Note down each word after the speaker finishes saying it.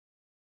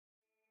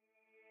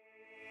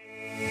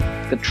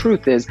the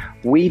truth is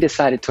we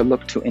decided to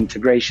look to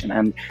integration.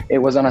 And it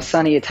was on a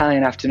sunny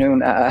Italian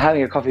afternoon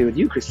having a coffee with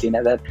you,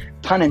 Christina, that,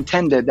 pun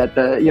intended, that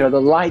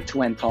the light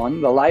went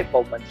on, the light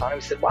bulb went on.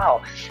 And we said,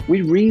 wow,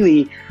 we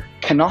really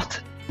cannot,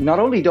 not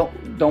only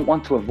don't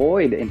want to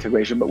avoid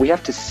integration, but we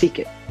have to seek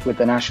it with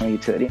the national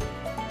utility.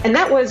 And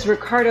that was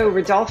Riccardo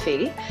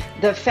Ridolfi,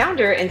 the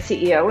founder and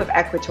CEO of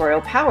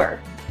Equatorial Power.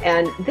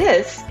 And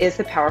this is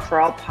the Power for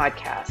All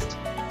podcast.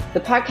 The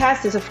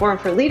podcast is a forum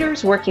for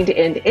leaders working to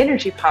end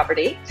energy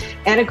poverty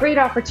and a great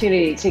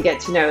opportunity to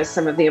get to know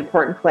some of the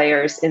important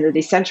players in the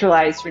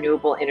decentralized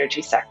renewable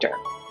energy sector.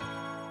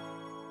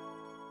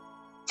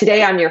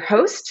 Today, I'm your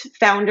host,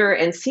 founder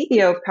and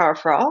CEO of Power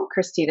for All,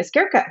 Christina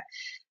Skirka.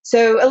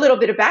 So a little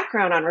bit of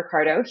background on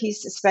Riccardo.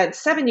 He's spent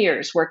 7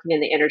 years working in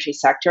the energy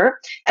sector,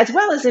 as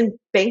well as in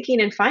banking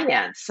and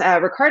finance.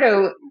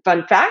 Riccardo,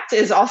 fun fact,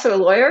 is also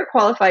a lawyer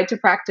qualified to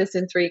practice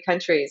in 3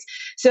 countries.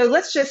 So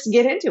let's just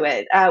get into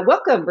it.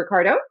 Welcome,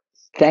 Riccardo.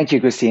 Thank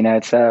you, Christina.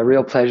 It's a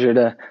real pleasure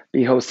to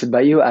be hosted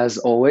by you, as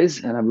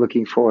always, and I'm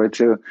looking forward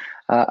to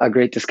a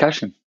great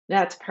discussion.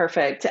 That's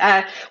perfect.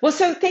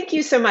 So thank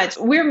you so much.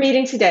 We're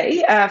meeting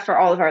today for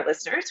all of our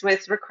listeners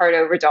with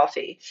Riccardo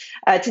Ridolfi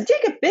to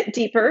dig a bit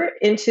deeper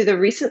into the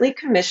recently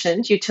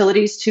commissioned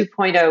Utilities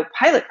 2.0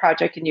 pilot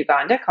project in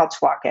Uganda called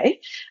TWACE,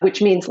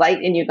 which means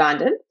light in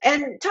Ugandan,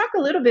 and talk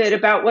a little bit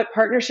about what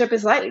partnership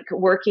is like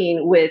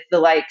working with the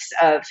likes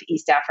of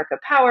East Africa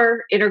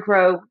Power,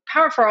 Intergrow,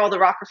 Power for All, the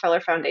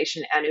Rockefeller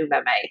Foundation, and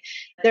UMEME.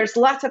 There's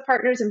lots of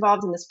partners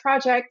involved in this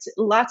project,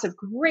 lots of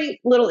great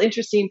little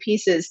interesting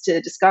pieces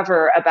to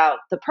discover about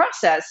the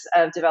process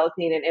of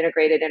developing an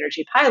integrated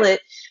energy pilot,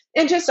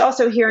 and just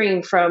also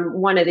hearing from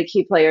one of the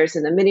key players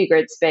in the mini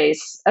grid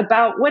space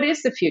about what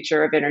is the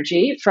future of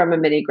energy from a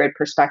mini grid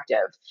perspective.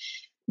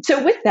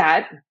 So with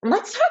that,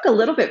 let's talk a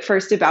little bit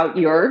first about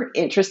your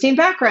interesting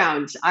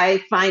background.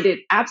 I find it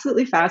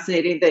absolutely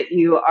fascinating that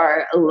you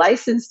are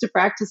licensed to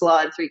practice law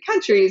in 3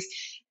 countries,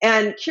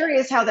 and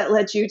curious how that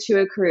led you to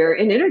a career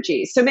in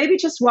energy. So maybe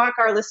just walk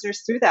our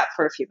listeners through that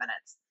for a few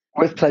minutes.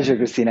 With pleasure,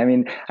 Christine. I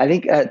mean, I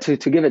think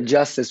to give it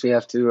justice, we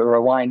have to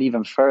rewind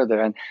even further.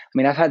 And I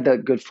mean, I've had the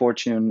good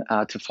fortune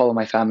to follow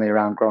my family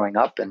around growing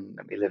up, and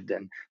we lived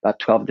in about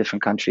 12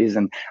 different countries.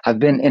 And I've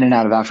been in and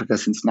out of Africa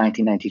since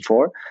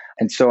 1994.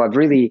 And so I've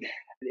really,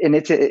 in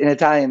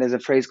Italian, there's a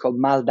phrase called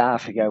mal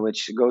d'Africa,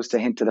 which goes to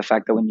hint to the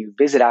fact that when you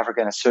visit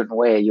Africa in a certain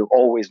way, you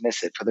always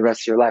miss it for the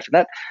rest of your life. And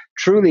that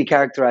truly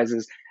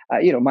characterizes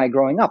my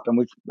growing up. And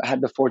we've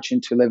had the fortune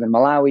to live in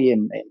Malawi,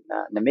 in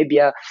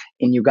Namibia,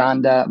 in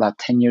Uganda about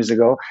 10 years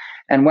ago.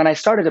 And when I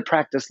started to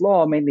practice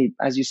law, mainly,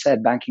 as you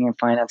said, banking and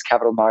finance,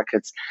 capital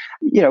markets,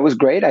 it was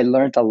great. I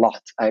learned a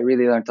lot. I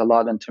really learned a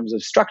lot in terms of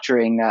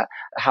structuring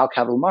how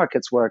capital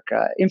markets work,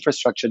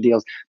 infrastructure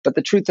deals. But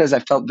the truth is I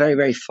felt very,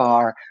 very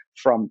far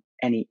from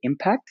any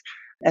impact.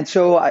 And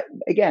so,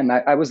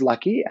 I was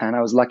lucky, and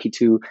I was lucky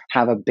to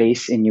have a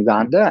base in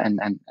Uganda and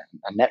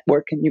a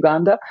network in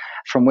Uganda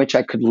from which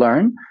I could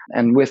learn.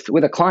 And with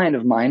a client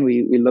of mine,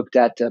 we looked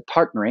at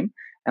partnering,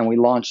 and we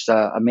launched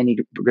a mini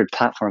grid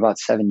platform about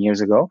 7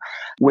 years ago,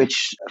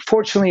 which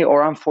fortunately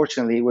or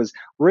unfortunately was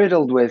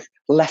riddled with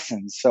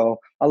lessons. So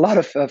a lot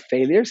of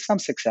failures, some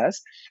success,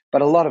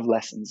 but a lot of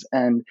lessons.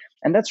 And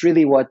that's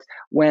really what,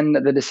 when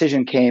the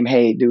decision came,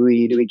 hey, do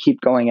we keep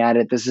going at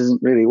it? This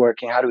isn't really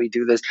working. How do we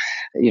do this?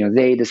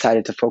 They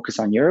decided to focus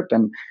on Europe,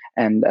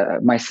 and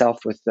myself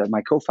with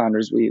my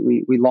co-founders,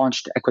 we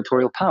launched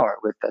Equatorial Power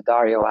with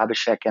Dario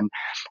Abhishek,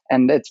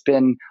 and it's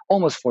been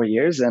almost 4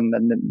 years, and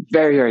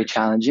very, very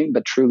challenging,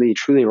 but truly,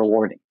 truly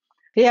rewarding.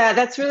 Yeah,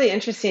 that's really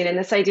interesting. And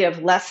this idea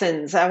of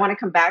lessons, I want to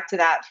come back to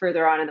that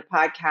further on in the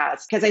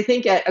podcast, because I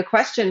think a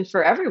question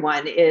for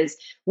everyone is,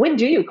 when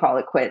do you call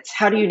it quits?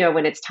 How do you know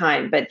when it's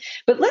time? But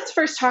let's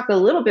first talk a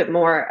little bit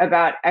more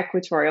about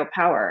Equatorial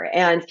Power.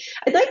 And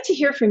I'd like to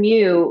hear from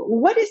you,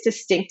 what is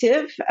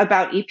distinctive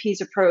about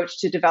EP's approach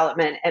to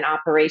development and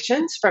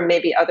operations from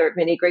maybe other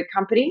mini grid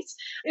companies?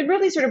 And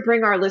really sort of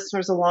bring our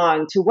listeners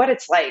along to what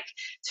it's like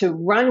to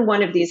run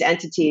one of these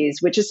entities,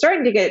 which is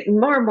starting to get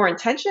more and more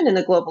attention in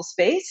the global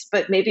space,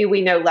 but maybe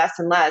we know less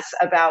and less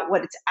about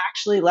what it's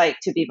actually like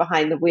to be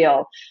behind the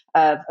wheel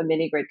of a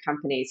mini grid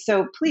company.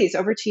 So please,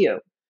 over to you.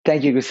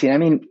 Thank you, Christine. I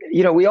mean,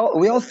 we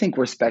all think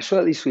we're special.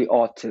 At least we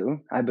ought to.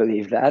 I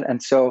believe that.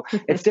 And so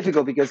it's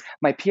difficult because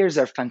my peers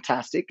are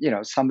fantastic.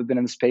 Some have been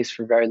in the space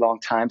for a very long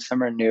time.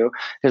 Some are new.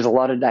 There's a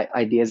lot of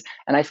ideas.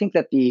 And I think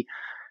that the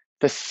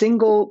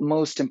single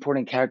most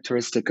important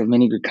characteristic of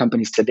mini grid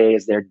companies today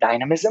is their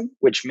dynamism,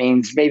 which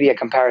means maybe a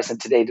comparison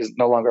today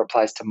no longer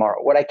applies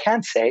tomorrow. What I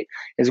can say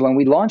is when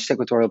we launched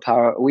Equatorial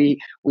Power, we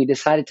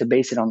decided to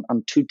base it on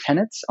 2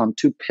 tenets, on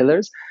 2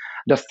 pillars.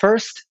 The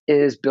first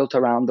is built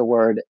around the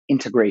word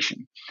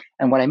integration.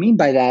 And what I mean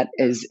by that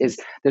is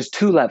there's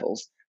 2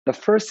 levels. The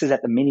first is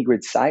at the mini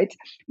grid site.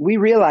 We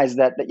realized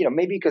that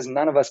maybe because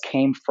none of us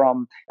came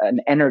from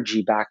an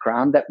energy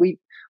background, that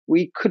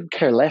we could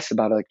care less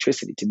about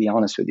electricity, to be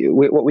honest with you.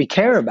 What we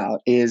care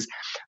about is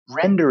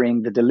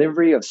rendering the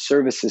delivery of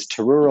services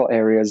to rural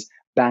areas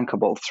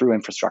bankable through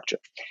infrastructure.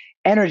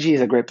 Energy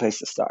is a great place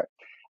to start.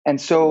 And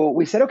so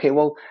we said, okay,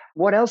 well,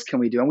 what else can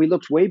we do? And we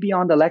looked way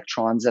beyond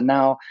electrons. And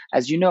now,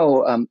 as you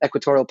know,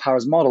 Equatorial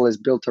Power's model is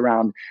built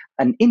around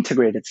an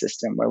integrated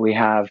system where we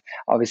have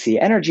obviously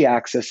energy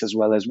access as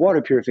well as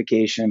water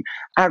purification,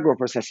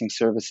 agro-processing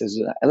services,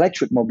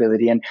 electric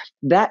mobility. And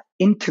that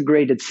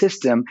integrated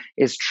system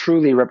is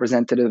truly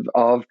representative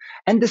of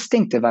and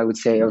distinctive, I would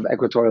say, of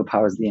Equatorial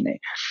Power's DNA.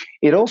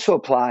 It also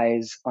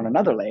applies on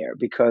another layer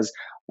because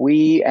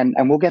and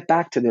we'll get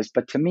back to this,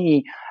 but to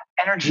me,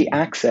 energy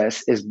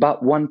access is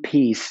but one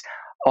piece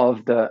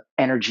of the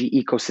energy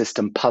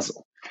ecosystem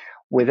puzzle.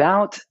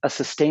 Without a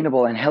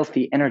sustainable and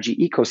healthy energy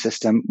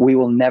ecosystem, we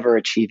will never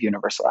achieve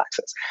universal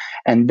access.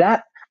 And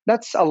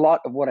that's a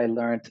lot of what I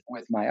learned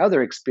with my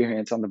other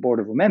experience on the board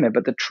of UMEME.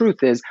 But the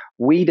truth is,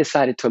 we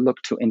decided to look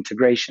to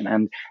integration.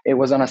 And it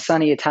was on a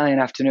sunny Italian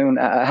afternoon,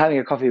 having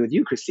a coffee with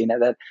you, Christina,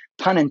 that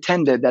pun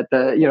intended, that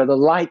the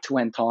light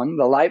went on,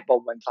 the light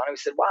bulb went on. And we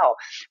said, wow,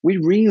 we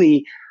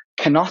really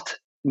cannot,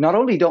 not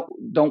only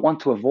don't want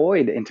to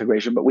avoid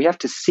integration, but we have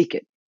to seek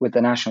it with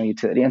the national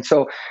utility. And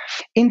so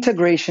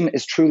integration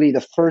is truly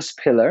the first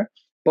pillar,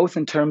 both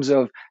in terms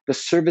of the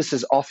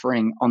services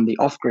offering on the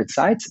off-grid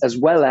sites, as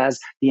well as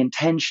the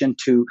intention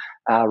to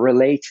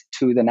relate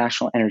to the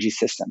national energy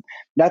system.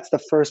 That's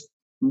the first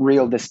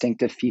real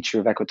distinctive feature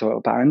of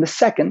Equatorial Power. And the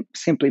second,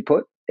 simply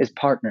put, is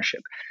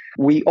partnership.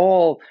 We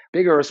all,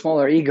 bigger or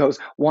smaller egos,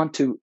 want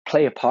to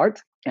play a part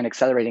in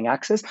accelerating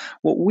access.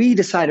 What we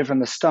decided from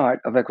the start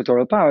of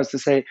Equatorial Power is to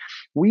say,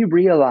 we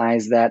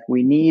realize that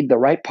we need the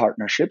right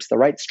partnerships, the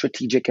right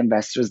strategic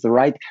investors, the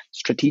right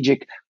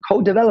strategic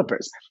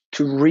co-developers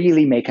to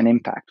really make an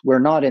impact. We're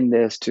not in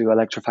this to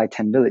electrify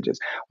 10 villages.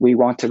 We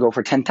want to go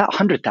for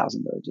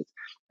 100,000 villages.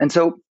 And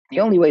so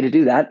the only way to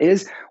do that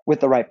is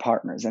with the right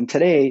partners. And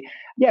today,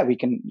 yeah, we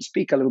can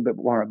speak a little bit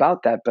more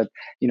about that, but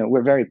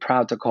we're very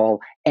proud to call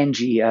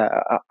ENGIE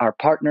our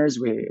partners.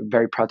 We're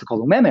very proud to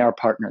call UMEME our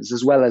partners,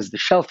 as well as the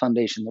Shell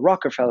Foundation, the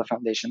Rockefeller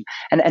Foundation,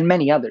 and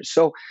many others.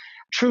 So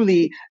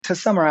truly, to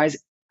summarize,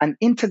 an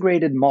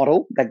integrated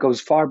model that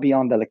goes far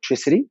beyond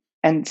electricity.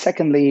 And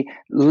secondly,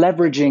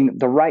 leveraging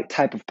the right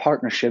type of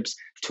partnerships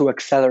to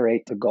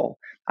accelerate the goal.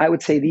 I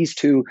would say these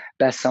two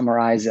best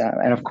summarize,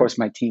 and of course,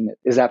 my team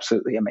is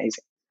absolutely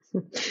amazing.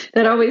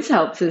 That always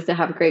helps, is to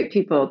have great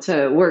people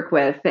to work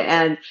with.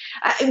 And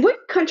what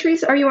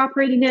countries are you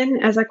operating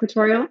in as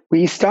Equatorial?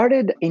 We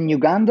started in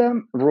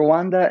Uganda,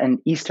 Rwanda, and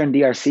Eastern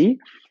DRC.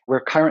 We're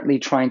currently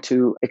trying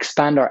to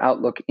expand our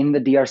outlook in the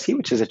DRC,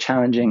 which is a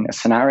challenging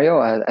scenario.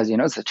 As you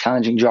know, it's a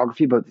challenging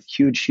geography, but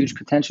huge, huge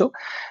potential.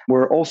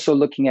 We're also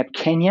looking at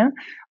Kenya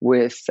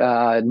with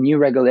new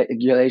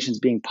regulations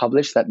being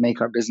published that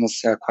make our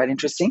business quite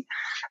interesting.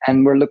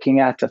 And we're looking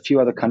at a few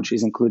other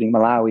countries, including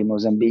Malawi,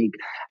 Mozambique.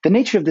 The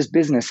nature of this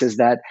business is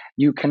that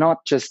you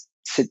cannot just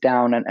sit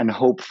down and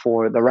hope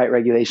for the right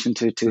regulation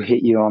to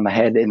hit you on the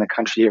head in the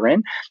country you're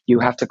in. You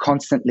have to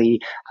constantly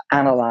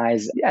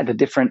analyze the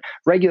different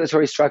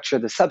regulatory structure,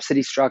 the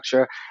subsidy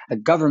structure, the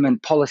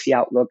government policy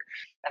outlook.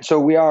 And so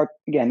we are,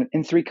 again,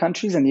 in 3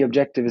 countries, and the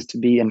objective is to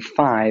be in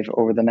 5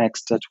 over the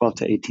next 12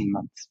 to 18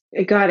 months.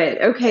 Got it.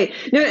 Okay.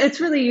 No, it's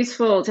really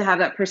useful to have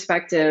that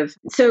perspective.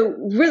 So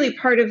really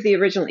part of the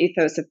original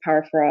ethos of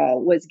Power for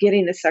All was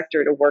getting the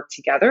sector to work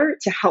together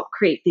to help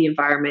create the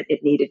environment it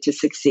needed to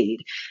succeed.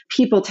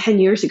 People 10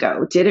 years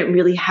ago didn't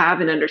really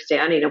have an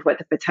understanding of what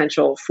the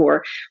potential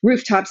for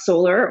rooftop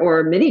solar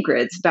or mini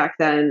grids back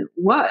then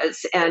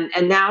was. And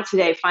now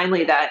today,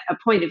 finally, that a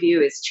point of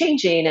view is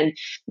changing. And,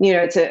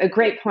 it's a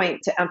great point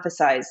to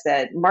emphasize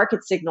that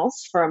market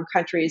signals from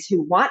countries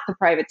who want the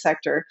private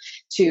sector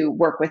to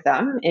work with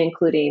them,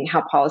 including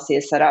how policy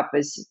is set up,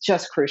 is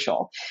just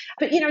crucial.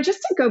 But, just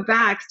to go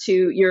back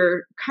to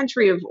your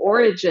country of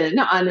origin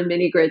on the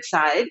mini grid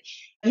side,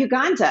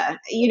 Uganda,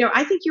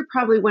 I think you're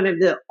probably one of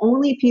the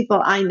only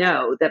people I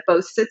know that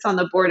both sits on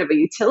the board of a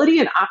utility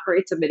and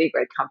operates a mini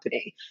grid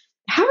company.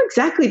 How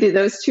exactly do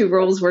those two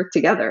roles work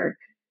together?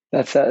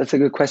 That's a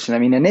good question. I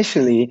mean,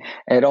 initially,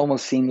 it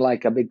almost seemed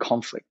like a big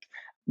conflict.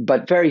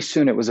 But very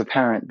soon it was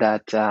apparent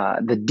that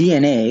the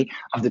DNA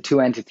of the two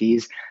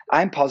entities,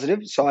 I'm positive,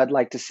 so I'd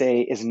like to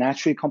say, is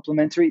naturally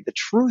complementary. The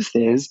truth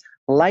is,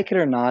 like it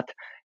or not,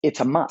 it's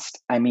a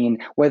must. I mean,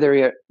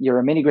 whether you're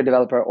a mini grid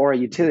developer or a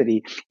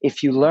utility,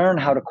 if you learn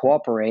how to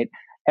cooperate,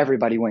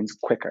 everybody wins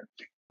quicker.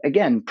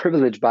 Again,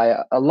 privileged by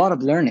a lot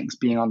of learnings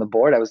being on the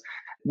board. I was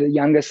the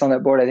youngest on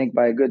that board, I think,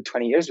 by a good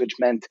 20 years, which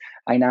meant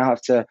I now have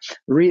to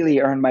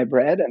really earn my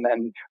bread and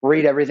then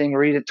read everything,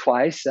 read it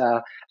twice.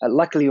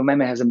 Luckily,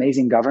 UMEME has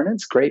amazing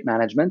governance, great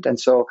management. And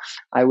so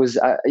I was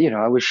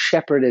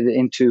shepherded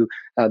into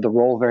the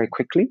role very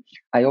quickly.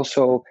 I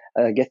also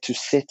get to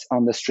sit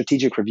on the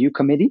Strategic Review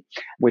Committee,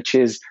 which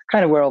is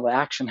kind of where all the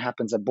action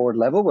happens at board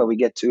level, where we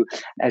get to,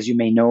 as you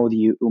may know,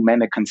 the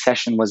Umeme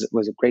concession was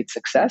a great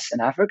success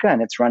in Africa,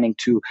 and it's running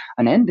to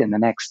an end in the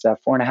next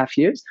 4.5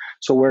 years.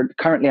 So we're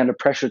currently under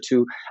pressure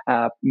to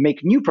make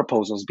new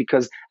proposals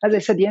because, as I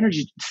said, the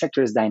energy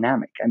sector is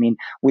dynamic. I mean,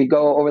 we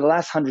go over the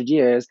last 100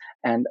 years,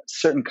 and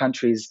certain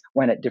countries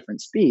went at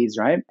different speeds,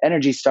 right?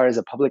 Energy started as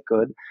a public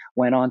good,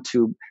 went on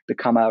to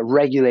become a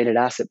regulated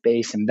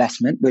asset-based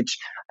investment, which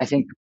I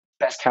think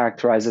best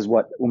characterizes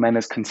what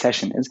Umeme's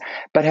concession is,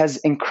 but has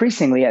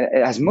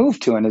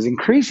moved to and is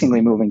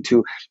increasingly moving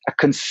to a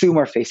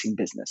consumer-facing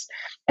business.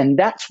 And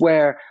that's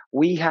where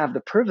we have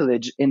the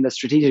privilege in the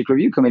Strategic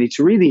Review Committee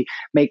to really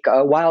make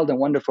wild and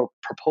wonderful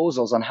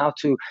proposals on how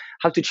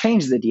to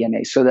change the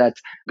DNA so that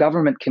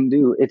government can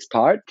do its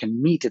part,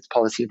 can meet its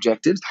policy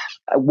objectives,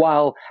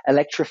 while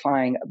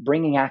electrifying,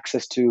 bringing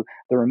access to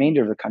the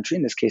remainder of the country,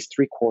 in this case,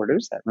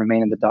 3/4 that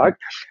remain in the dark.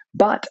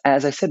 But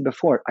as I said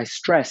before, I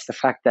stress the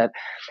fact that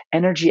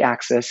energy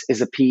access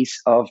is a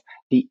piece of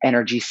the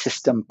energy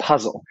system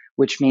puzzle,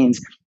 which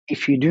means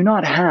if you do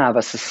not have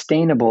a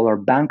sustainable or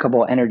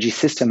bankable energy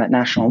system at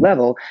national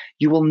level,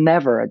 you will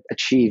never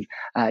achieve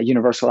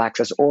universal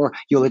access, or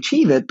you'll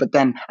achieve it, but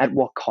then at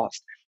what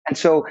cost? And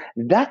so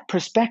that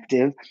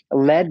perspective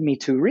led me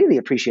to really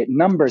appreciate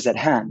numbers at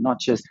hand, not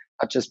just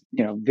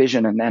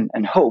vision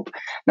and hope.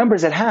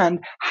 Numbers at hand,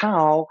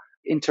 how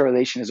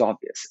interrelation is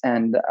obvious.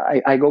 And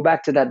I go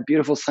back to that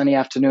beautiful sunny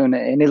afternoon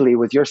in Italy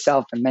with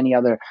yourself and many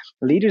other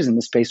leaders in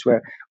the space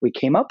where we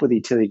came up with the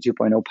Utility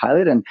 2.0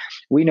 pilot. And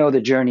we know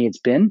the journey it's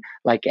been.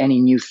 Like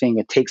any new thing,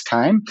 it takes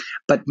time.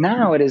 But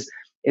now it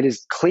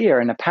is clear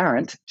and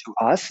apparent to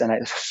us, and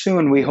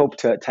soon we hope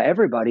to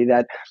everybody,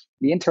 that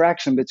the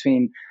interaction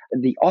between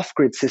the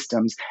off-grid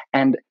systems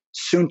and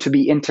soon to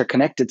be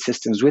interconnected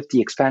systems with the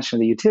expansion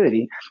of the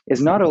utility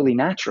is not only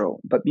natural,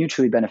 but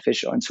mutually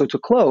beneficial. And so to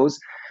close,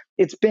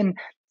 it's been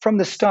from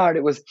the start,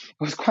 it was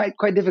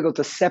quite difficult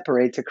to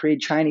separate, to create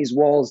Chinese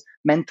walls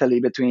mentally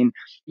between,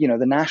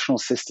 the national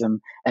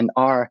system and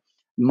our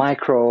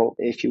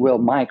if you will,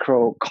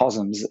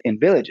 microcosms in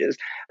villages.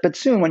 But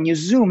soon when you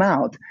zoom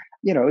out,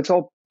 it's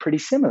all pretty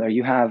similar.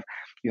 You have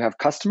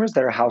customers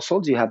that are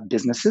households, you have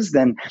businesses,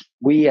 then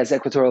we as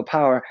Equatorial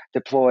Power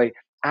deploy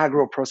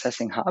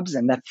agro-processing hubs,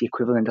 and that's the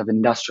equivalent of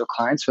industrial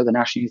clients for the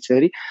national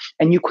utility.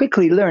 And you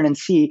quickly learn and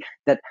see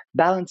that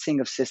balancing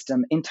of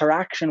system,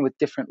 interaction with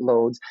different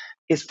loads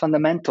is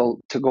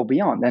fundamental to go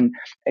beyond. And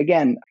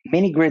again,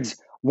 mini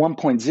grids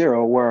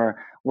 1.0,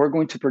 where we're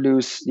going to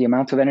produce the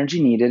amount of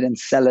energy needed and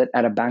sell it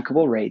at a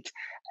bankable rate,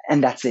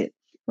 and that's it.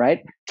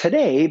 Right?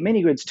 Today,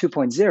 mini grids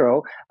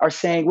 2.0 are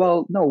saying,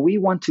 well, no, we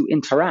want to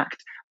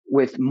interact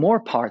with more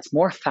parts,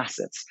 more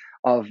facets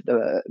of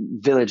the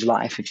village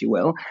life, if you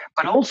will,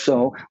 but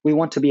also we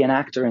want to be an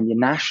actor in the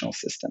national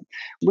system,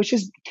 which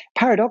is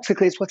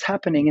paradoxically is what's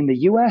happening in the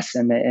US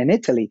and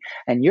Italy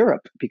and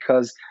Europe,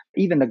 because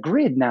even the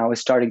grid now is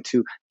starting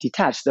to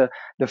detach. The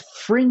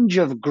fringe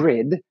of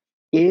grid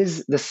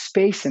is the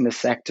space in the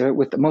sector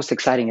with the most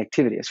exciting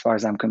activity as far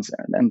as I'm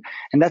concerned.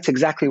 And that's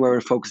exactly where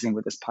we're focusing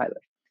with this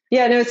pilot.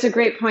 Yeah, no, it's a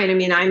great point. I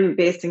mean, I'm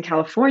based in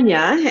California,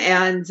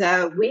 and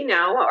we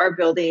now are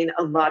building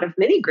a lot of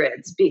mini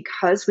grids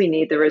because we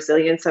need the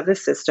resilience of the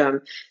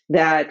system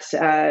that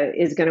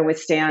is going to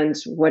withstand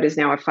what is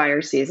now a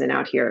fire season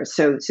out here.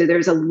 So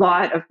there's a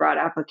lot of broad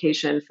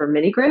application for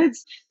mini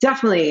grids.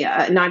 Definitely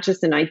not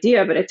just an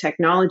idea, but a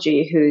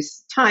technology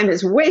whose time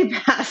is way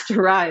past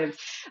arrived.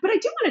 But I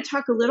do want to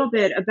talk a little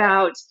bit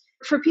about,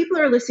 for people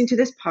who are listening to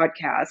this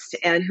podcast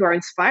and who are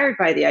inspired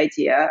by the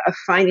idea of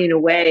finding a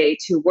way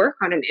to work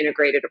on an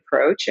integrated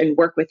approach and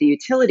work with the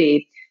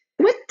utility,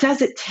 what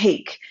does it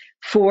take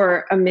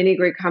for a mini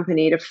grid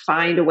company to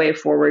find a way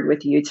forward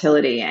with the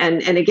utility?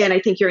 And again, I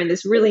think you're in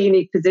this really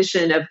unique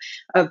position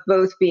of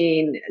both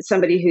being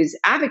somebody who's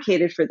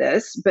advocated for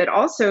this, but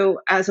also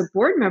as a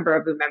board member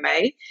of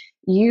Umeme,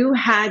 you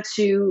had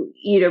to,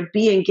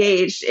 be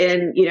engaged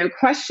in,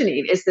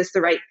 questioning, is this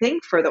the right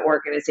thing for the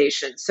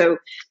organization? So,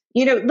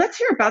 let's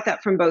hear about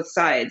that from both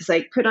sides.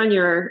 Like, put on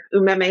your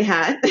Umeme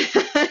hat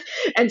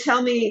and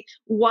tell me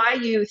why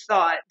you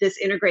thought this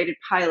integrated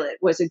pilot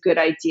was a good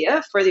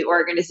idea for the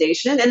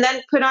organization. And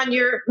then put on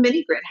your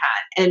mini grid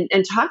hat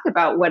and talk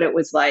about what it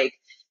was like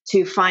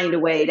to find a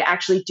way to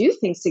actually do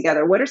things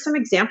together. What are some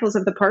examples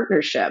of the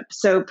partnership?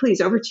 So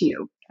please, over to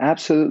you.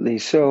 Absolutely.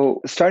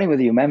 So starting with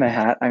the Umeme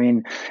hat, I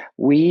mean,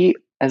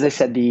 as I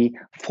said, the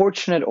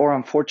fortunate or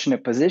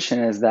unfortunate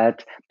position is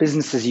that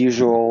business as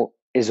usual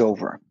is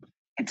over.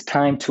 It's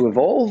time to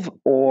evolve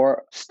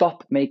or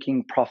stop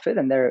making profit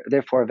and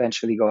therefore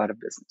eventually go out of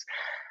business,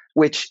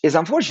 which is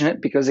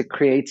unfortunate because it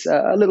creates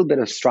a little bit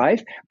of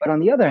strife. But on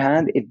the other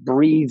hand, it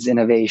breeds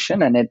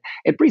innovation and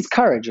it breeds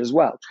courage as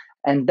well.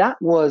 And that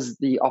was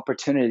the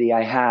opportunity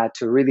I had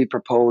to really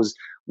propose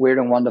Weird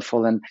and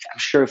Wonderful. And I'm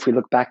sure if we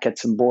look back at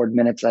some board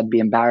minutes, I'd be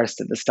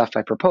embarrassed at the stuff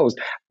I proposed.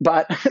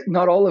 But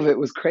not all of it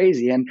was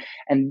crazy.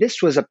 And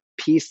this was a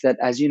piece that,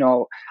 as you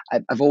know,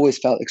 I've always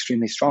felt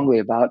extremely strongly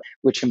about,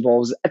 which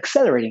involves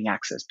accelerating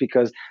access,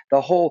 because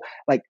the whole,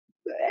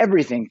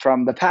 everything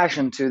from the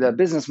passion to the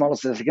business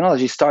models to the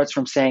technology starts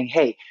from saying,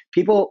 hey,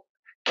 people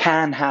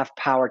can have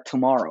power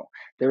tomorrow.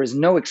 There is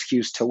no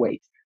excuse to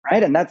wait.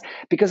 Right. And that's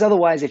because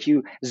otherwise, if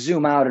you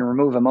zoom out and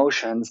remove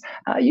emotions,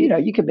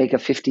 you could make a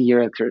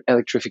 50-year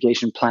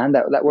electrification plan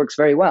that works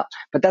very well.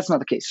 But that's not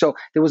the case. So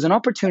there was an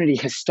opportunity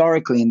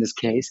historically in this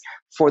case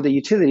for the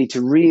utility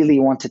to really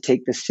want to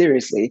take this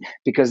seriously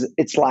because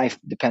its life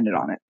depended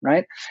on it.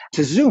 Right.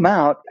 To zoom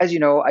out, as you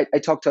know, I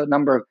talked to a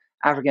number of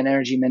African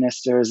energy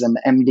ministers and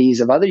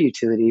MDs of other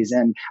utilities.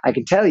 And I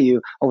can tell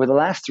you over the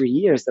last 3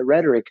 years, the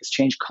rhetoric has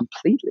changed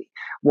completely.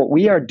 What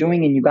we are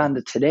doing in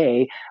Uganda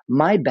today,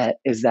 my bet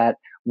is that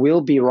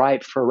will be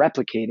ripe for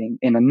replicating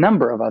in a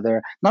number of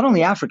other, not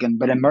only African,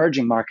 but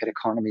emerging market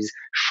economies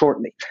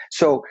shortly.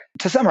 So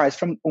to summarize,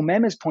 from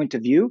Umeme's point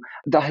of view,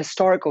 the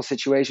historical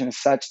situation is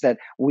such that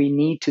we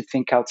need to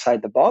think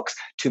outside the box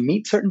to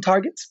meet certain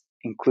targets,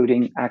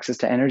 including access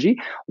to energy,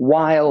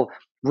 while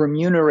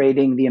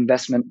remunerating the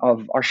investment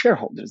of our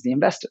shareholders, the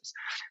investors.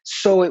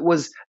 So it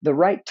was the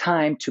right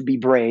time to be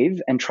brave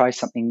and try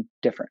something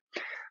different.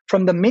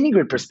 From the mini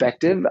grid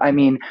perspective, I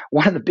mean,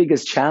 one of the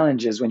biggest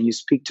challenges when you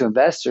speak to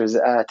investors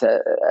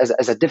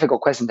as a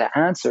difficult question to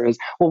answer is,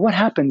 well, what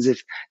happens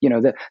if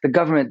the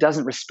government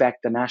doesn't respect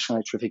the national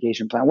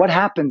electrification plan? What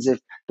happens if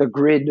the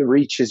grid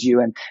reaches you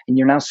and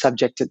you're now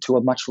subjected to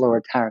a much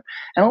lower tariff?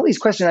 And all these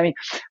questions, I mean,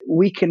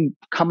 we can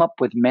come up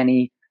with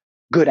many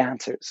good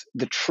answers.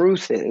 The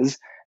truth is,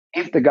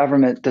 if the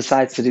government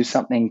decides to do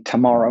something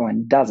tomorrow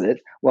and does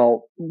it,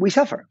 well, we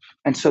suffer.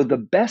 And so the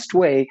best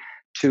way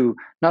to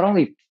not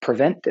only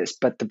prevent this,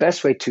 but the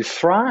best way to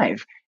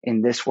thrive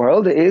in this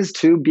world is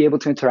to be able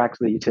to interact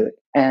with the utility.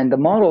 And the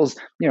models,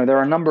 there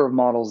are a number of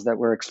models that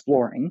we're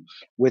exploring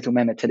with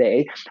Umeme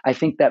today. I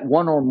think that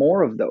one or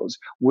more of those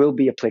will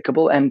be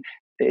applicable. And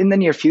in the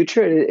near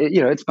future,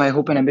 it's my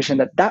hope and ambition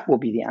that will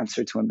be the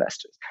answer to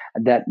investors.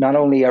 That not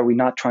only are we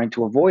not trying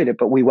to avoid it,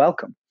 but we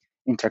welcome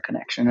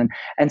interconnection.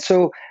 And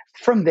so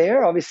from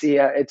there, obviously,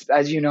 it's,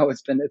 as you know,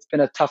 it's been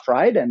a tough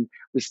ride, and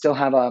we still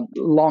have a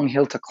long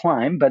hill to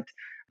climb. But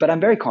I'm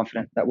very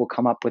confident that we'll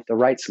come up with the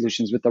right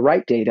solutions, with the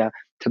right data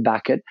to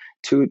back it,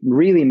 to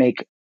really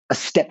make a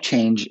step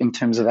change in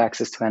terms of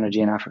access to energy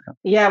in Africa.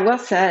 Yeah, well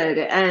said.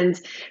 And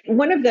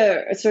one of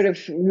the sort of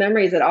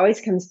memories that always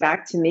comes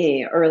back to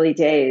me early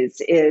days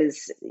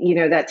is,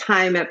 that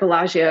time at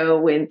Bellagio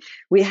when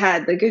we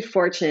had the good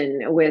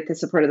fortune with the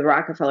support of the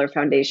Rockefeller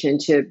Foundation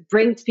to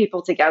bring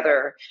people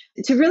together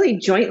to really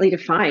jointly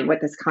define what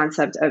this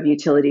concept of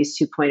utilities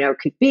 2.0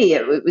 could be.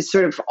 It was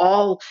sort of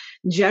all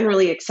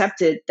generally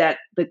accepted that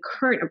the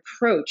current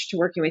approach to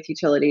working with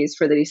utilities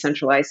for the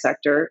decentralized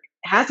sector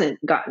hasn't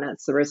gotten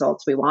us the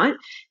results we want.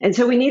 And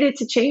so we needed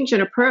to change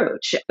an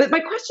approach. But my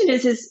question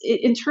is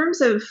in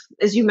terms of,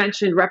 as you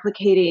mentioned,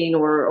 replicating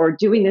or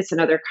doing this in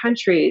other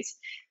countries,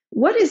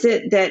 what is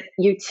it that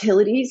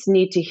utilities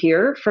need to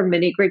hear from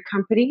mini grid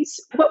companies?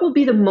 What will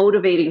be the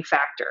motivating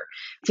factor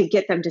to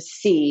get them to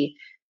see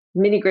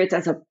mini grids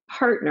as a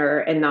partner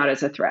and not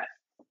as a threat?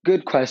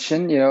 Good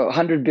question.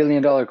 $100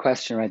 billion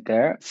question right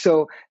there.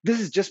 So this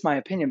is just my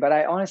opinion, but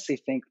I honestly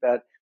think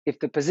that if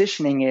the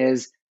positioning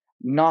is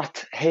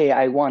not, hey,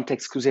 I want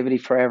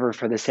exclusivity forever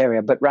for this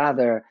area, but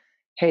rather,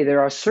 hey,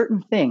 there are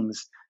certain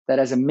things that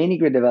as a mini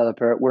grid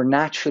developer, we're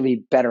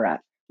naturally better at,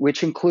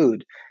 which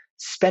include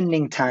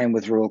spending time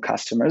with rural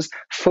customers,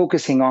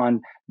 focusing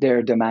on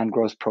their demand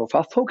growth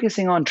profile,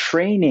 focusing on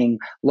training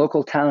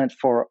local talent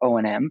for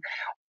O&M,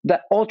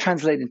 that all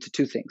translate into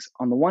two things.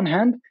 On the one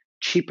hand,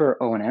 cheaper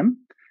O&M,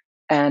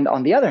 and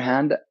on the other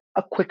hand,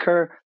 a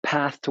quicker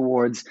path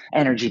towards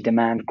energy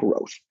demand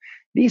growth.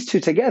 These two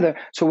together,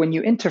 so when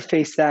you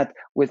interface that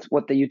with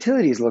what the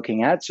utility is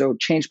looking at, so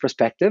change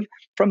perspective,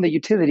 from the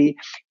utility,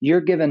 you're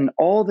given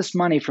all this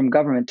money from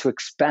government to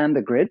expand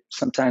the grid,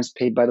 sometimes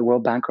paid by the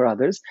World Bank or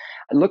others.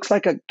 It looks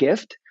like a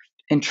gift.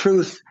 In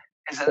truth,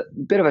 is a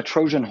bit of a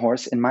Trojan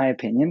horse, in my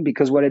opinion,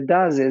 because what it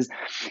does is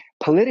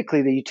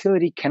politically, the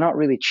utility cannot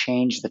really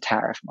change the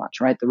tariff much,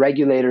 right? The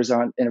regulators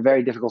are in a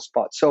very difficult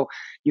spot. So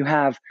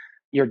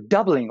you're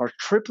doubling or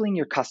tripling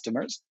your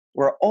customers,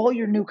 where all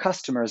your new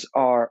customers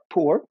are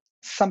poor,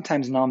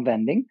 sometimes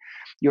non-vending.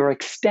 You're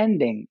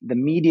extending the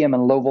medium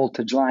and low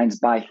voltage lines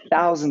by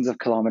thousands of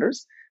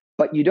kilometers,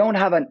 but you don't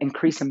have an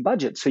increase in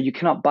budget. So you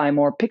cannot buy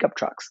more pickup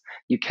trucks.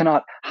 You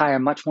cannot hire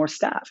much more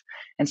staff.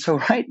 And so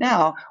right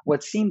now,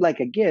 what seemed like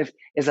a gift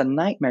is a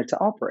nightmare to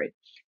operate.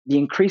 The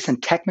increase in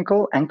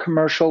technical and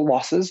commercial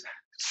losses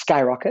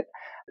skyrocket.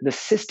 The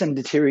system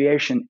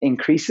deterioration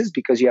increases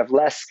because you have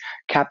less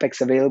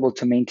capex available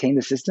to maintain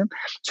the system.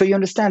 So you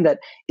understand that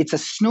it's a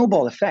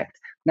snowball effect.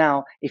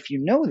 Now, if you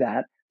know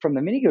that, from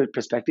the mini grid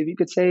perspective, you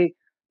could say,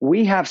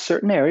 we have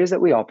certain areas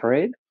that we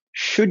operate.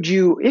 Should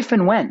you, if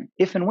and when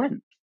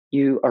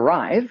you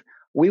arrive,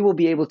 we will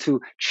be able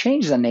to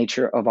change the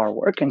nature of our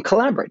work and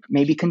collaborate,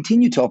 maybe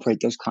continue to operate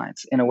those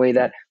clients in a way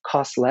that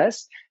costs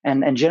less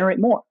and generate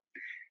more.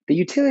 The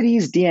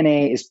utilities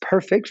DNA is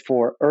perfect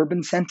for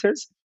urban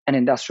centers and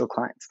industrial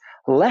clients,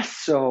 less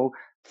so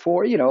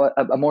for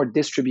a more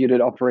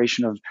distributed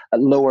operation of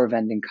lower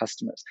vending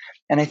customers.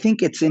 And I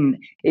think if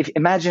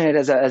imagine it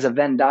as a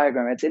Venn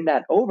diagram, it's in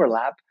that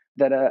overlap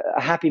that a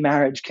happy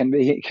marriage can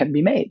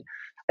be made.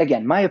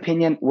 Again, my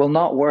opinion will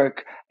not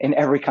work in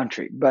every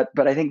country, but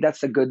I think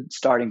that's a good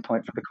starting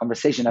point for the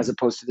conversation, as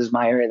opposed to this is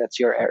my area, that's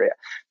your area.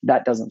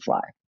 That doesn't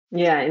fly.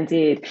 Yeah,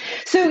 indeed.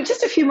 So,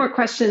 just a few more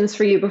questions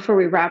for you before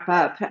we wrap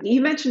up. You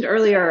mentioned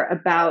earlier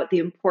about the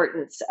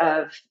importance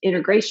of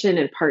integration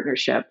and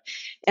partnership.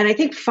 And I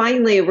think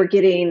finally we're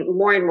getting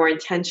more and more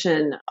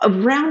attention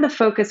around the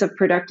focus of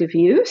productive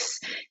use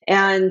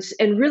and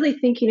really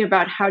thinking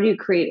about how do you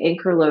create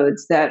anchor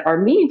loads that are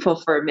meaningful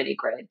for a mini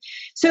grid.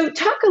 So,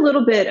 talk a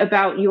little bit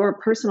about your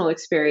personal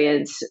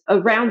experience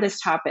around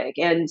this topic.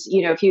 And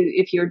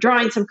if you're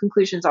drawing some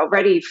conclusions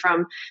already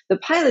from the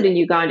pilot in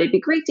Uganda, it'd be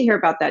great to hear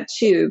about that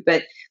too.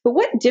 But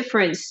what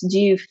difference do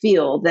you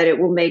feel that it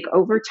will make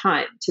over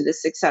time to the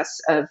success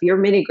of your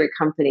mini grid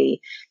company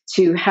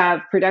to have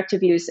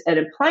productive use and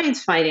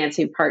appliance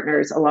financing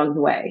partners along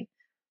the way?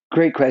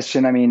 Great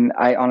question. I mean,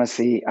 I'm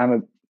a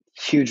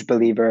huge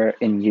believer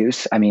in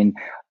use. I mean,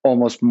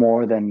 almost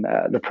more than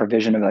the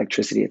provision of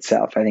electricity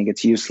itself. I think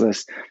it's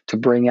useless to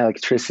bring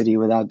electricity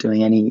without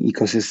doing any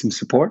ecosystem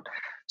support.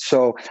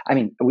 So, I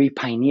mean, we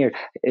pioneered,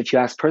 if you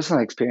ask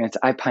personal experience,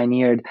 I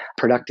pioneered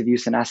productive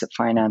use and asset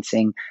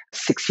financing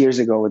 6 years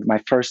ago with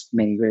my first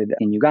mini grid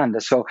in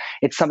Uganda. So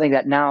it's something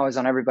that now is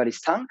on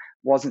everybody's tongue,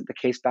 wasn't the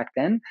case back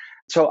then.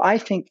 So I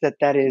think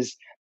that is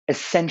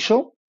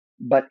essential,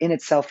 but in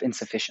itself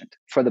insufficient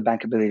for the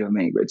bankability of a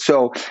mini grid.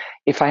 So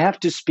if I have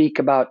to speak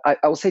about, I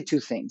will say two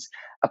things.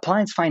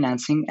 Appliance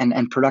financing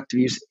and productive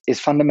use is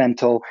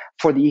fundamental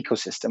for the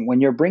ecosystem.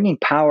 When you're bringing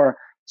power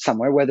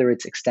somewhere, whether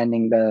it's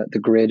extending the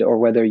grid or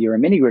whether you're a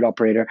mini grid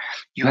operator,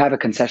 you have a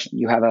concession.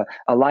 You have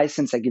a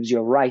license that gives you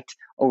a right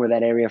over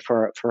that area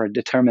for a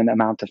determined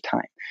amount of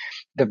time.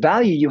 The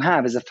value you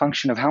have is a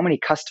function of how many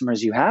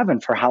customers you have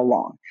and for how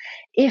long.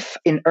 If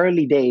in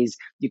early days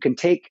you can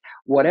take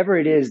whatever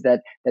it is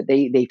that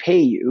they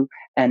pay you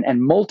and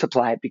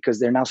multiply it, because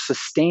they're now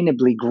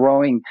sustainably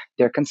growing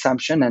their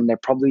consumption and they're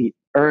probably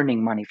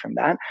earning money from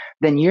that,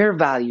 then your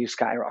value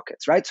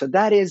skyrockets, right? So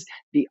that is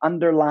the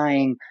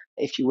underlying,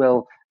 if you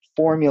will,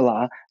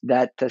 formula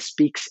that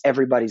speaks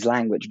everybody's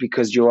language,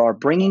 because you are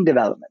bringing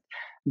development.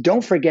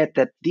 Don't forget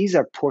that these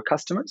are poor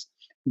customers.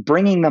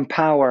 Bringing them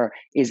power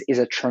is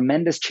a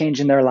tremendous change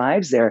in their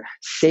lives. They're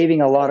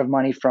saving a lot of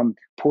money from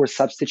poor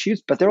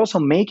substitutes, but they're also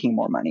making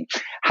more money.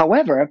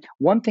 However,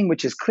 one thing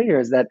which is clear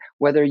is that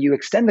whether you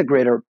extend the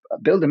grid or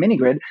build a mini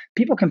grid,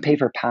 people can pay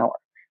for power.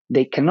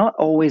 They cannot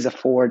always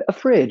afford a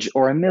fridge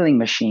or a milling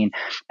machine.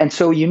 And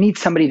so you need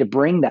somebody to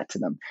bring that to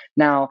them.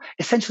 Now,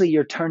 essentially,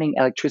 you're turning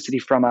electricity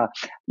from a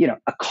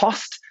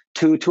cost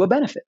to a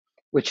benefit,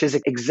 which is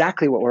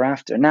exactly what we're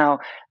after.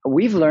 Now,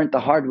 we've learned the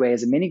hard way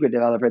as a mini grid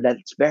developer that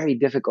it's very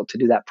difficult to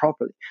do that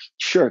properly.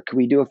 Sure, could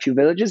we do a few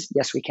villages?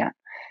 Yes, we can.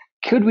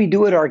 Could we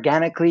do it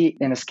organically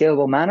in a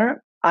scalable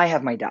manner? I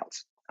have my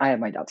doubts. I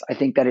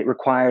think that it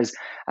requires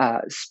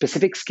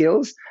specific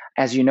skills.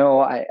 As you know,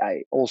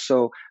 I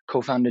also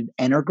co-founded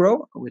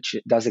Energrow, which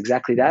does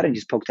exactly that. And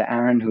you spoke to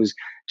Aaron, who's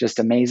just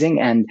amazing.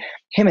 And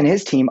him and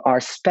his team are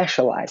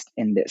specialized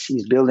in this.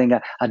 He's building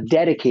a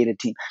dedicated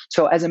team.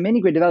 So as a mini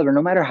grid developer,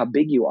 no matter how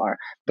big you are,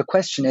 the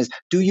question is,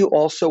 do you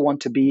also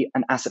want to be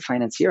an asset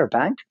financier or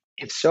bank?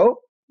 If so,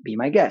 be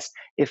my guest.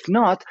 If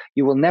not,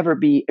 you will never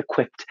be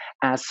equipped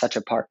as such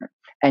a partner.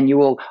 And you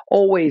will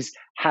always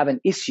have an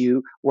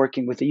issue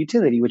working with the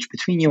utility, which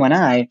between you and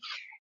I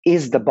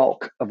is the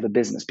bulk of the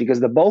business, because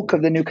the bulk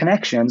of the new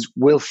connections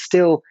will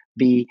still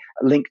be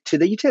linked to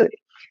the utility.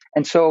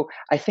 And so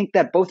I think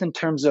that both in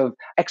terms of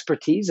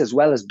expertise as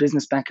well as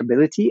business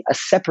bankability, a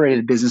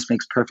separated business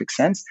makes perfect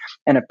sense,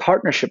 and a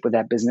partnership with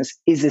that business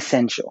is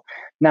essential.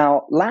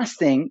 Now, last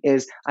thing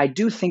is, I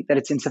do think that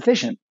it's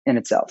insufficient in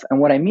itself.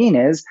 And what I mean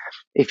is,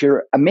 if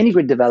you're a mini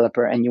grid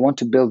developer and you want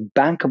to build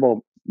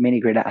bankable mini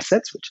grid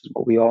assets, which is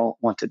what we all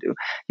want to do,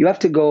 you have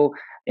to go,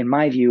 in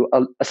my view,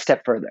 a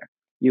step further.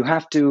 You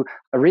have to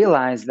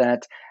realize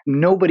that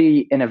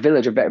nobody in a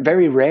village, or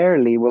very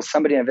rarely will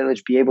somebody in a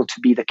village be able to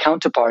be the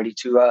counterparty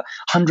to a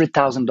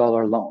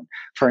 $100,000 loan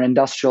for an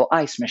industrial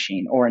ice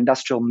machine or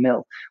industrial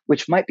mill,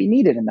 which might be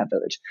needed in that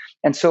village.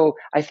 And so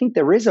I think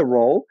there is a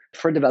role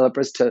for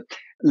developers to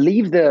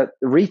leave the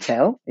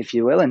retail, if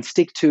you will, and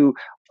stick to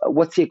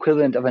what's the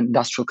equivalent of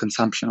industrial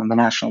consumption on the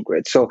national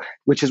grid. So,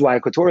 which is why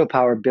Equatorial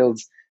Power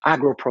builds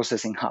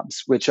agro-processing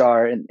hubs, which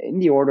are in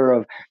the order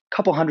of a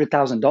couple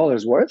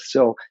 $100,000 worth.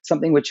 So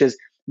something which is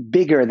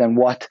bigger than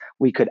what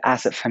we could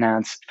asset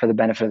finance for the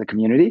benefit of the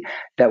community,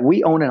 that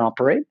we own and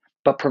operate,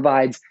 but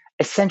provides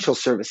essential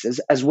services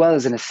as well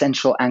as an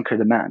essential anchor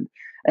demand.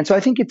 And so I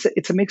think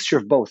it's a mixture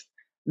of both.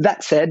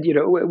 That said,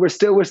 we're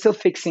still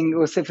fixing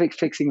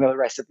the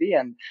recipe,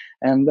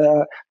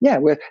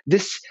 with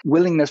this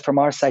willingness from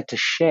our side to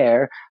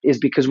share is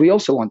because we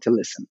also want to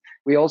listen,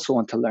 we also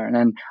want to learn,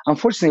 and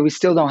unfortunately, we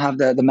still don't have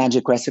the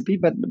magic recipe,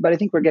 but I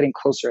think we're getting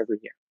closer every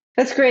year.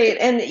 That's great.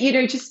 And,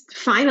 just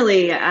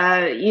finally,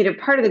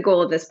 part of the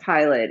goal of this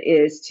pilot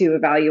is to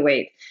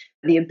evaluate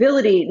the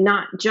ability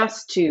not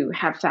just to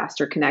have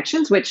faster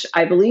connections, which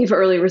I believe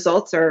early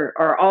results are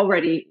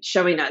already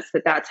showing us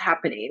that that's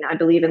happening. I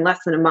believe in less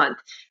than a month,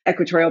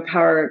 Equatorial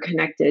Power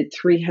connected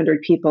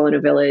 300 people in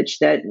a village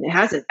that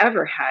hasn't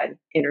ever had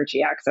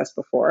energy access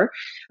before.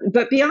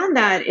 But beyond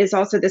that is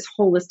also this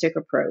holistic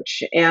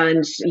approach.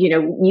 And,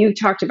 you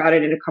talked about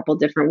it in a couple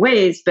different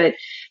ways, but,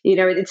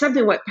 it's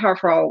something what Power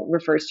for All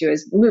refers to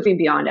as moving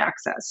beyond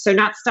access. So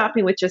not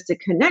stopping with just a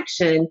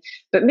connection,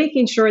 but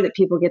making sure that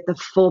people get the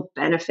full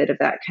benefit of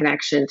that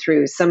connection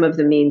through some of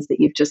the means that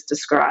you've just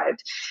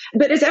described.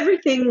 But as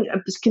everything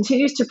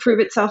continues to prove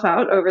itself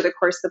out over the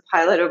course of the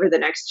pilot over the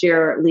next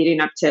year leading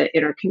up to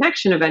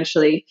interconnection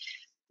eventually,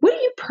 what do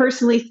you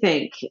personally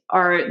think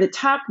are the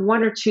top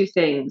one or two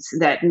things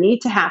that need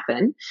to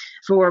happen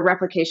for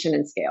replication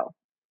and scale?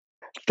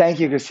 Thank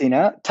you,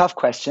 Christina. Tough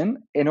question.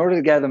 In order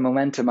to gather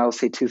momentum, I will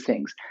say two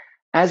things.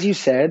 As you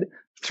said,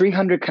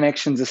 300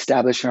 connections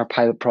established in our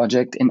pilot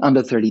project in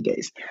under 30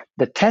 days.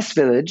 The test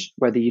village,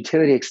 where the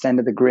utility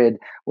extended the grid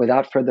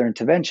without further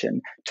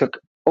intervention, took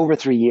over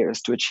 3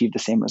 years to achieve the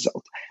same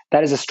result.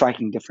 That is a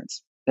striking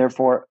difference.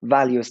 Therefore,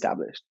 value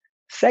established.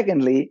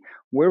 Secondly,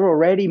 we're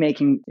already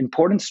making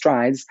important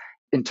strides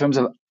in terms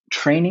of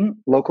training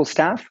local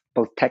staff,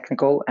 both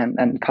technical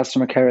and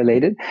customer care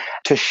related,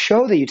 to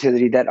show the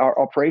utility that our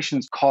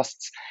operations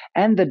costs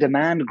and the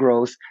demand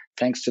growth,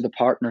 thanks to the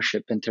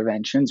partnership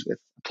interventions with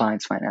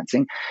appliance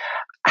financing,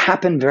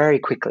 happen very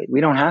quickly.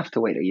 We don't have to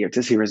wait a year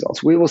to see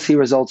results. We will see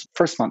results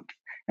first month,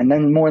 and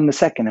then more in the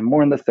second and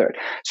more in the third.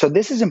 So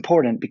this is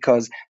important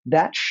because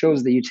that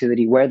shows the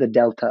utility where the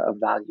delta of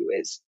value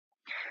is.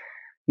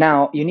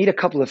 Now, you need a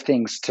couple of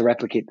things to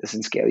replicate this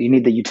in scale. You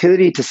need the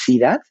utility to see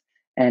that.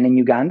 And in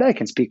Uganda, I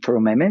can speak for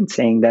Umeme in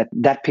saying that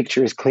that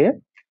picture is clear.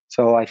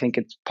 So I think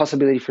it's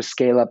possibility for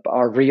scale up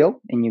are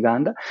real in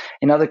Uganda.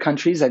 In other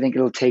countries, I think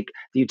it'll take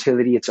the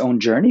utility its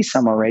own journey,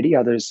 some already,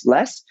 others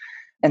less.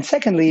 And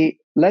secondly,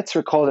 let's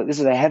recall that this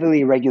is a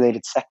heavily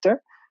regulated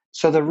sector.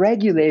 So the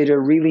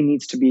regulator really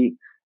needs to be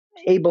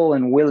able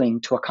and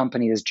willing to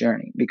accompany this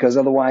journey, because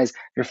otherwise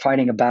you're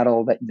fighting a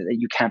battle that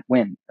you can't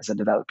win as a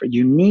developer.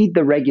 You need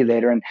the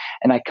regulator,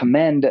 and I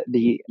commend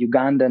the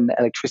Ugandan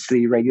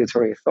Electricity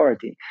Regulatory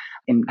Authority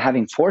in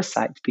having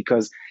foresight,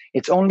 because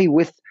it's only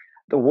with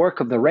the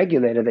work of the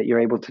regulator that you're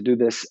able to do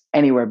this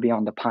anywhere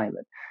beyond the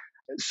pilot.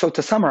 So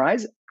to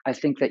summarize, I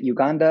think that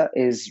Uganda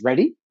is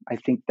ready. I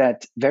think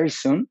that very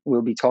soon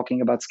we'll be talking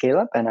about scale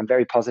up, and I'm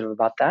very positive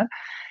about that.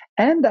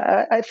 And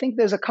I think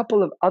there's a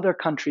couple of other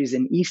countries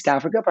in East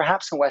Africa,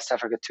 perhaps in West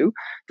Africa too,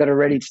 that are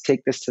ready to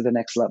take this to the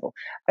next level.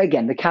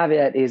 Again, the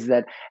caveat is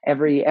that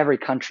every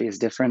country is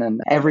different, and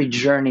every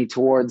journey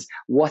towards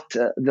what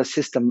the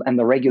system and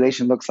the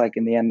regulation looks like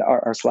in the end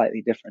are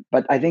slightly different.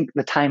 But I think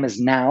the time is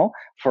now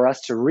for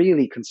us to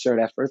really concert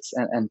efforts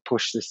and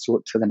push this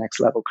to the next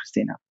level,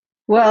 Christina.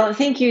 Well,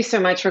 thank you so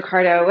much,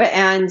 Ricardo.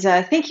 And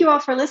thank you all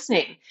for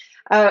listening.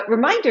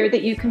 Reminder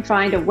that you can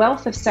find a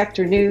wealth of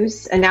sector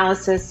news,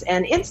 analysis,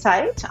 and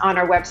insight on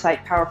our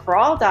website,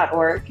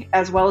 powerforall.org,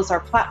 as well as our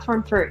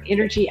platform for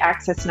energy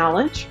access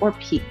knowledge, or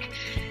PEAK.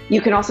 You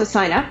can also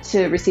sign up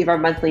to receive our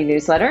monthly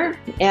newsletter.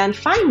 And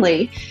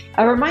finally,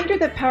 a reminder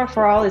that Power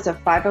for All is a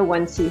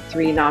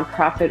 501c3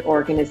 nonprofit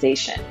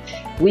organization.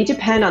 We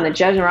depend on the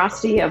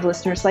generosity of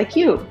listeners like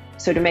you.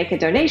 So to make a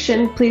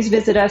donation, please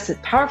visit us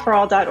at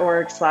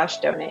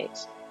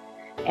powerforall.org/donate.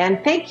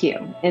 And thank you.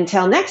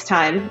 Until next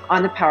time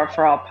on the Power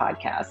for All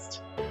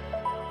podcast.